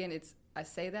 But then again, I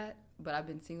say that, but I've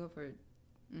been single for a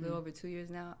little over 2 years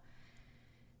now.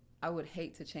 I would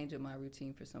hate to change up my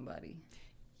routine for somebody.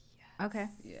 Yes. Okay.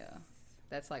 Yeah,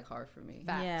 that's like hard for me.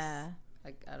 Facts. Yeah.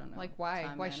 Like, I don't know. Like, why?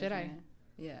 Why should I?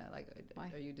 Yeah. Like,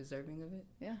 why? Are you deserving of it?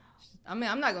 Yeah. I mean,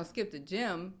 I'm not gonna skip the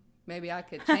gym. Maybe I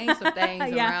could change some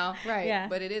things around. Right. Yeah.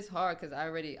 But it is hard because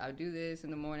I do this in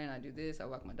the morning. I do this. I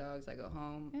walk my dogs. I go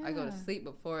home. I go to sleep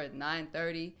before at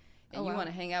 9:30. And you want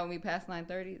to hang out with me past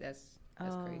 9:30? That's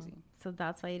crazy. So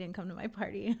that's why you didn't come to my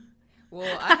party.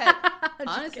 Well,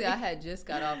 I had just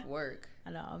got off work.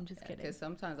 I know, I'm just kidding. Because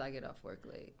sometimes I get off work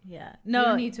late. Yeah. No, you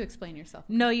don't need to explain yourself.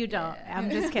 No, you don't. Yeah. I'm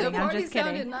just kidding. The party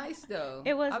sounded nice, though.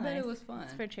 It was I nice. bet it was fun.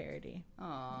 It's for charity.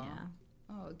 Aw. Yeah.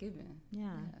 Oh, giving.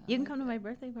 Yeah. You can come to my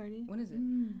birthday party. When is it?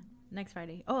 Next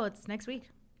Friday. Oh, it's next week.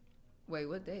 Wait,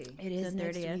 what day? It is the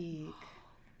 30th. Week.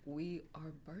 We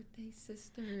are birthday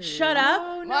sisters. Shut up.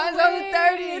 Oh, no Mine's way. on the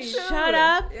 30th, too. Shut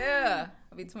up. Yeah.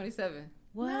 I'll be 27.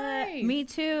 What? Nice. Me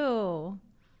too.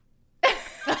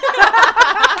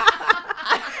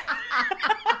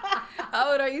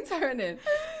 How old are you turning?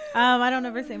 I don't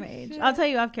ever say my age. I'll tell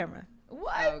you off camera.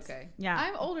 What? Oh, okay. Yeah.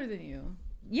 I'm older than you.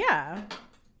 Yeah.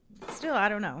 Still, I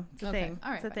don't know. It's a thing.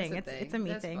 All right. It's a thing. It's a me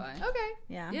That's thing. fine. Okay.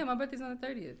 Yeah. Yeah, my birthday's on the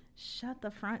 30th. Shut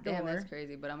the front door. Damn, that's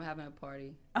crazy. But I'm having a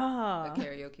party. Oh. A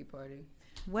karaoke party.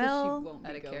 Well.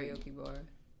 At a karaoke bar.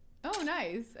 Oh,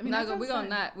 nice. I mean,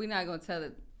 we're not gonna tell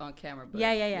it on camera. But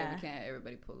Yeah. we can't have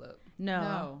everybody pull up.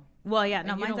 No. Well, yeah.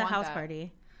 No, And you mine's don't a want house that.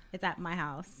 party. It's at my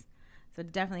house, so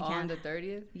definitely On can't. the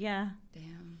 30th. Yeah.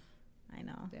 Damn. I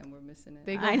know. Damn, we're missing it.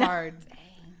 They go I know. hard.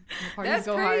 The parties That's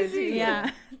go crazy. hard.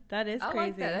 Yeah. That is I crazy.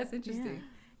 like that. That's interesting.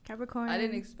 Yeah. Capricorn. I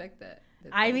didn't expect that.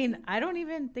 I mean, I don't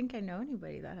even think I know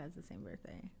anybody that has the same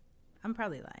birthday. I'm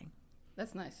probably lying.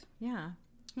 That's nice. Yeah.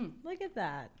 Look at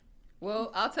that.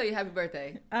 Well, I'll tell you happy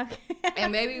birthday. Okay.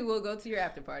 And maybe we'll go to your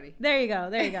after party. There you go.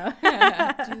 Do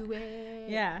it.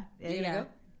 Yeah. You gonna go?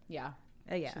 Yeah.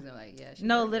 Yeah. She's like, yeah.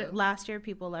 No, last year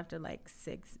people left at like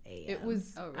 6 a.m. It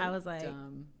was. Oh, really? I was like,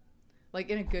 dumb. Like,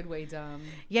 in a good way, dumb.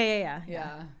 Yeah.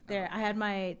 Yeah. I had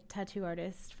my tattoo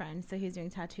artist friend, so he was doing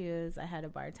tattoos. I had a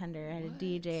bartender. I had a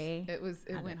DJ. It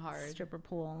had went a hard. Stripper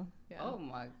pool. Yeah. Oh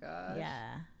my gosh.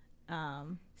 Yeah.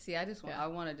 See, I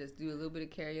want to just do a little bit of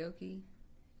karaoke,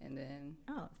 and then.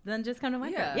 Oh, then just come to my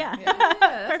Yeah. Yeah.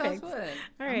 That Perfect. sounds fun.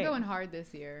 All I'm right. going hard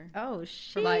this year. Oh,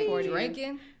 shit. Like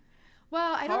drinking.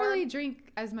 Well, I don't Hard? really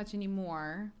drink as much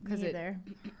anymore because it Neither.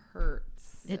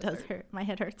 hurts. It does hurt. My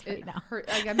head hurts right now.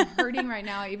 Like I'm hurting right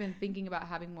now, even thinking about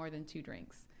having more than 2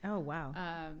 drinks. Oh, wow.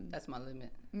 That's my limit.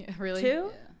 Yeah, really? 2?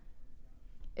 Yeah.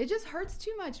 It just hurts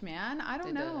too much, man. I don't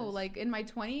It know. does. Like in my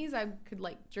 20s, I could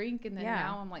like drink, and then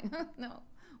now I'm like, no.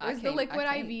 I Where's the can't- liquid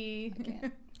I can't. IV? I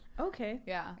can't. Okay.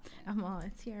 Yeah.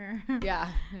 It's here. Yeah.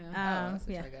 That's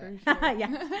what Yeah. I got.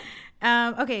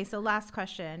 Yeah. Okay, so last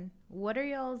question. What are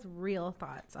y'all's real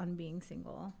thoughts on being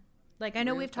single? Like, I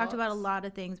know Real we've talked about a thoughts? lot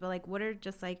of things, but like, what are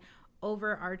just like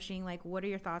overarching, like, what are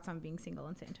your thoughts on being single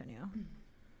in San Antonio?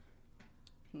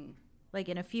 Like,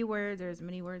 in a few words or as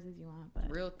many words as you want. But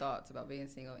Real thoughts about being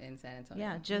single in San Antonio.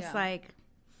 yeah, just Yeah. like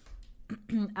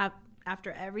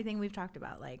after everything we've talked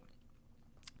about, like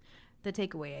the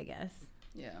takeaway, I guess.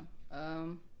 Yeah.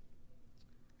 I'm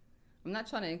not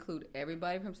trying to include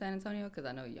everybody from San Antonio because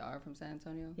I know y'all are from San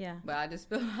Antonio. Yeah. But I just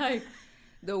feel like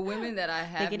the women that I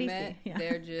have it easy, met, yeah.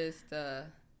 they're just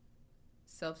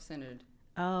self-centered.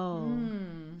 Oh.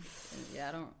 And yeah,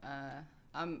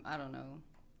 I don't know.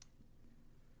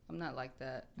 I'm not like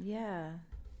that. Yeah.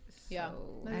 Yeah.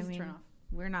 So, That is I a mean, turn off.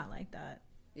 we're not like that.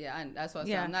 yeah, that's what I said.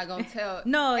 Yeah. I'm not gonna tell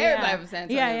No, everybody yeah. from San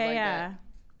Antonio Yeah, like yeah. that.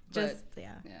 Just, But,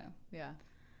 yeah. yeah, Yeah.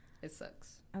 it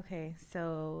sucks. Okay,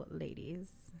 so ladies,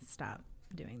 stop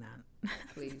doing that.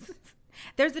 Please.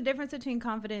 There's a difference between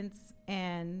confidence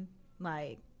and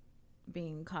like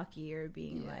being cocky or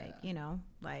being Yeah. like, you know,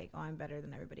 like, oh, I'm better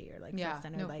than everybody, or like Yeah.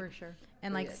 self-centered, No, like, for sure.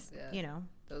 and Oh, like, yes, yeah. you know,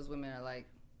 Those women are like,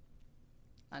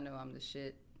 I know I'm the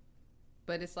shit.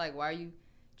 But it's like, why are you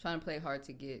trying to play hard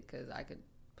to get? Because I could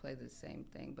play the same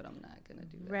thing, but I'm not going to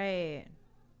do that. right.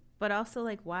 But also,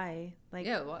 like, why? Like,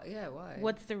 Yeah, why?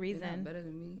 what's the You're not reason? better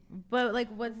than me. But like,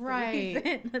 what's Right. the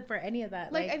reason for any of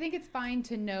that? Like, I think it's fine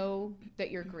to know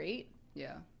that you're great,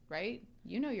 Yeah, right?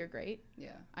 You know you're great.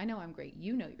 yeah. I know I'm great.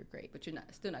 You know you're great. But you're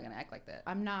still not going to act like that.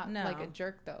 I'm not No. like a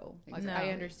jerk though. Like Exactly.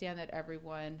 I understand that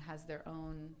everyone has their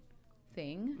own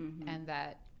thing Mhm. and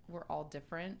that we're all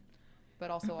different, but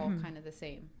also all kind of the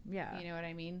same. yeah, You know what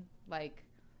I mean? Like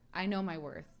I know my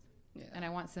worth, Yeah. and I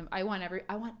want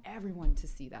everyone to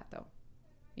see that though.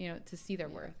 You know, to see their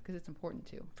Yeah. worth because it's important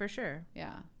too. for sure.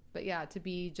 Yeah. But yeah, to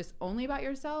be just only about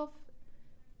yourself.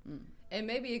 And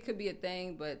maybe it could be a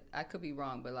thing, but I could be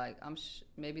wrong. But like,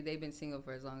 maybe they've been single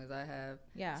for as long as I have.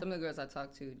 Yeah. Some of the girls I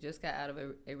talked to just got out of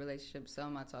a relationship.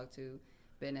 Some I talked to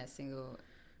been as single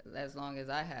as long as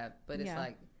I have. But it's Yeah.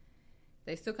 like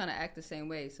they still kind of act the same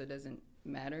way, so it doesn't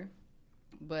matter.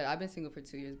 But I've been single for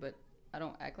 2 years, but I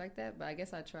don't act like that. But I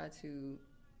guess I try to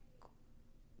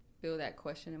feel that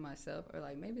question in myself, or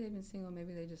like maybe they've been single,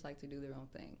 maybe they just like to do their own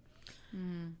thing.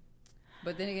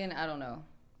 But then again, I don't know.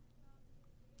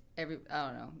 I don't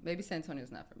know. Maybe San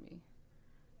Antonio's not for me.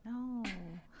 No.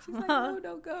 She's like, no,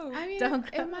 don't go. I mean, Don't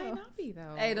it go. might not be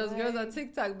though. Hey, those girls on Like-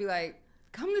 TikTok be like,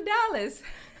 come to Dallas.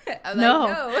 I'm No.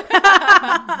 like,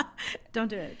 no. Don't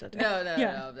do it. Don't do it. no,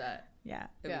 Yeah. I'm not. Yeah.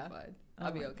 It'll Yeah. be fine. Oh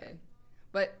I'll be my okay.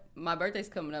 But my birthday's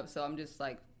coming up, so I'm just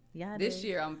like, Yeah. it this is.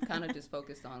 year I'm kind of just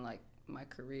focused on like my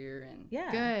career and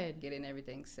Yeah. Good. getting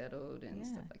everything settled and Yeah.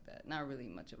 stuff like that. Not really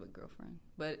much of a girlfriend.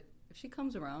 But if she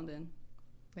comes around, then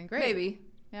Then great. maybe.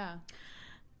 Yeah.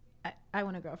 I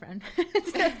want a girlfriend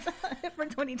for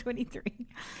 2023.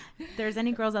 If there's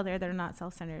any girls out there that are not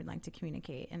self-centered and like to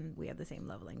communicate, and we have the same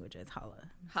love languages, holla.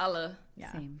 Holla.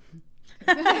 Yeah. Same.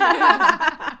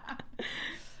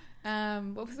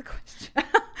 What was the question?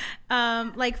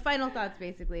 Like final thoughts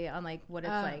basically on like what it's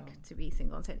like to be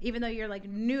single, even though you're like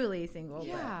newly single.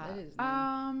 Yeah. that is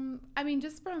new. I mean,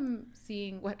 just from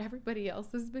seeing what everybody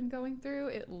else has been going through,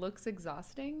 it looks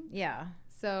exhausting. But yeah.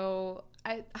 So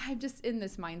I'm just in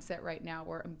this mindset right now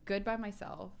where I'm good by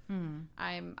myself.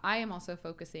 I am also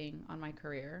focusing on my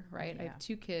career, right? I Yeah. have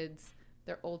 2 kids.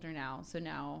 They're older now. So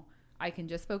now I can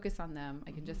just focus on them.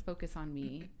 I can just focus on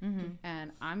me.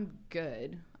 And I'm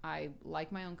good. I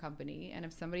like my own company. And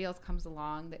if somebody else comes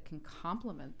along that can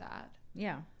complement that,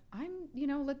 Yeah.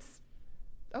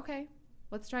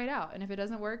 let's try it out. And if it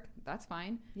doesn't work, that's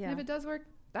fine. Yeah. And if it does work,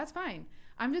 that's fine.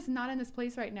 I'm just not in this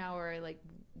place right now where I like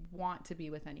want to be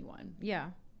with anyone. Yeah.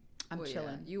 I'm Well, yeah,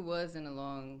 chilling. you was in a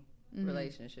long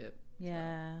relationship.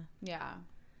 Yeah. Yeah.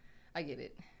 I get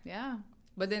it. Yeah.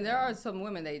 But then there are some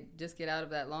women, they just get out of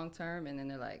that long term and then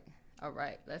they're like, all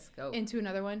right, let's go. Into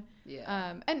another one.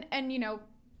 Yeah. And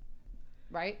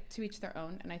right, to each their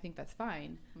own, and I think that's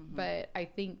fine. But I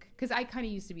think because I kind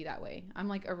of used to be that way. I'm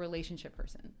like a relationship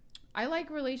person. I like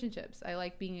relationships. I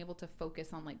like being able to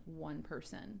focus on like one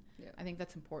person. Yeah. I think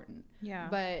that's important. Yeah.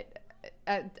 But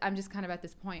I'm just kind of at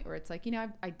this point where it's like,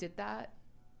 I did that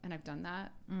and I've done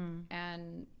that.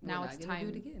 And now We're it's not gonna do time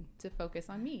it again. to focus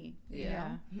on me. you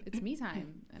Yeah. know? It's me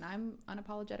time and I'm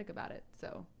unapologetic about it.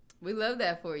 So We love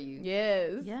that for you.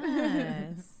 Yes.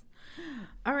 Yes.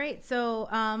 All right. So,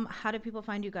 how do people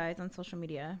find you guys on social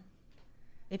media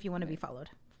if you want to be followed?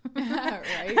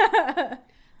 Right.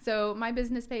 So my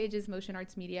business page is Motion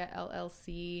Arts Media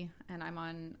LLC, and I'm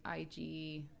on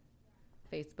IG,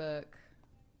 Facebook,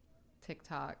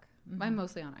 TikTok. I'm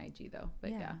mostly on IG though, but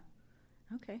yeah.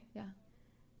 Okay. Yeah.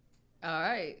 All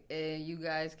right. And you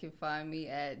guys can find me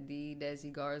at the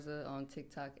Desi Garza on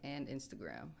TikTok and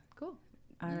Instagram. Cool.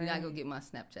 You're not going to get my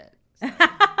Snapchat.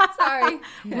 Sorry.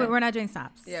 We're not doing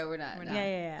stops. Yeah, we're not. No.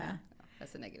 Yeah.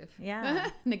 That's a negative. Yeah.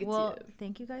 Negative. Well,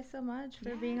 thank you guys so much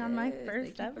for being on my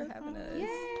first thank you episode. for having us.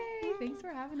 Yay. Thanks for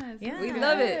having us. Yeah. We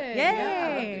love it. Yay. Yeah,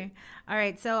 I love it. All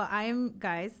right. So I'm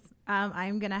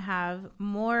going to have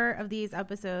more of these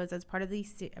episodes as part of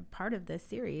this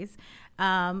series.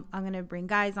 I'm going to bring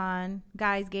guys on,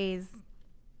 gays,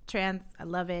 trans. I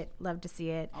love it. Love to see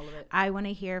it. All of it. I want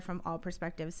to hear from all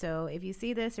perspectives. So if you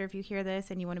see this or if you hear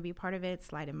this and you want to be part of it,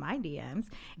 slide in my DMs.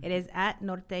 It is at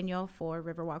Norteño for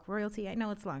Riverwalk Royalty. I know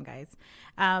it's long, guys,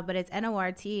 but it's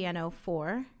NORTENO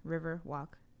for Riverwalk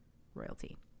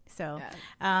Royalty. So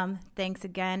thanks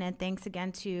again. And thanks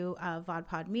again to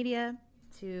VodPod Media,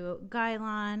 to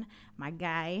Gylon, my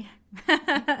guy,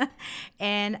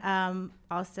 and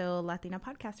also Latina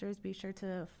podcasters. Be sure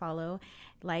to follow,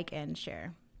 like, and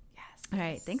share. Yes. All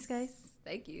right. Thanks, guys.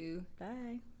 Thank you.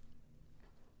 Bye.